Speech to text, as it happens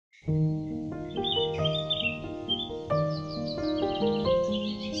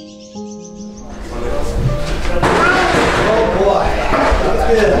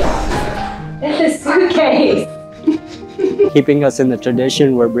It's a suitcase. Keeping us in the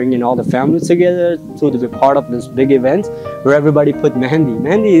tradition, we're bringing all the families together to be part of this big event where everybody put mehendi.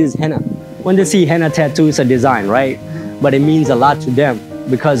 Mehendi is henna. When they see henna tattoo, it's a design, right? But it means a lot to them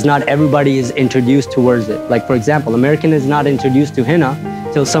because not everybody is introduced towards it. Like for example, American is not introduced to henna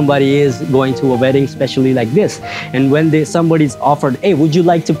till somebody is going to a wedding, especially like this. And when somebody's offered, hey, would you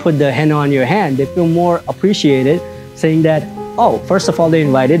like to put the henna on your hand? They feel more appreciated, saying that, oh, first of all, they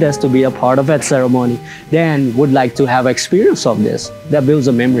invited us to be a part of that ceremony, then would like to have experience of this. That builds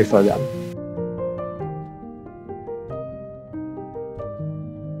a memory for them.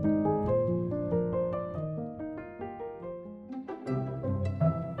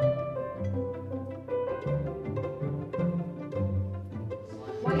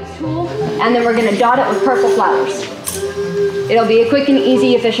 White tool, and then we're going to dot it with purple flowers. It'll be a quick and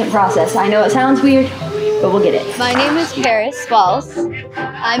easy, efficient process. I know it sounds weird, but we'll get it. My name is Paris Wells.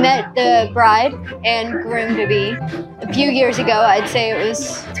 I met the bride and groom-to-be a few years ago. I'd say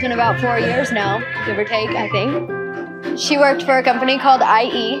it's been about 4 years now, give or take, I think. She worked for a company called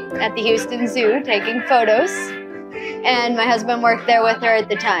IE at the Houston Zoo taking photos, and my husband worked there with her at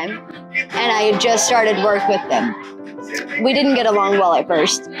the time, and I had just started work with them. We didn't get along well at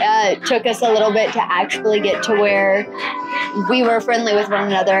first. It took us a little bit to actually get to where we were friendly with one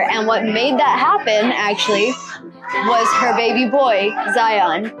another. And what made that happen, actually, was her baby boy,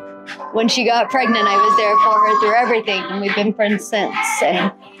 Zion. When she got pregnant, I was there for her through everything, and we've been friends since.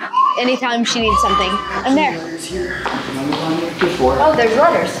 And anytime she needs something, I'm there. Oh, there's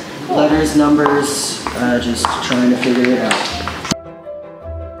letters. Cool. Letters, numbers, just trying to figure it out.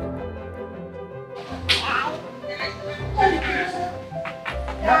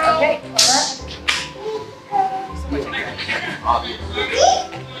 Okay.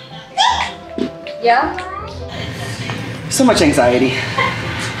 Yeah? So much anxiety.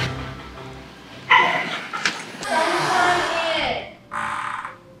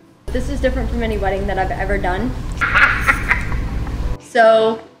 This is different from any wedding that I've ever done.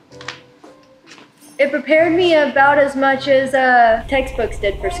 So, it prepared me about as much as textbooks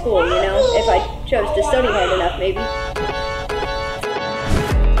did for school, you know, if I chose to study hard enough, maybe.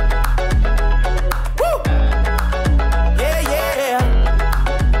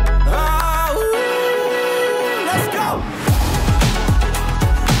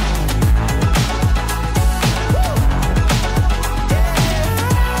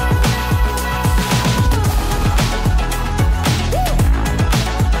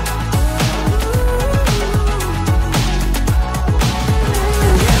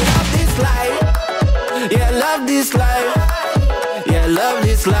 Love this life, yeah, love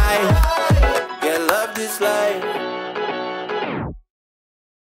this life, yeah, love this life.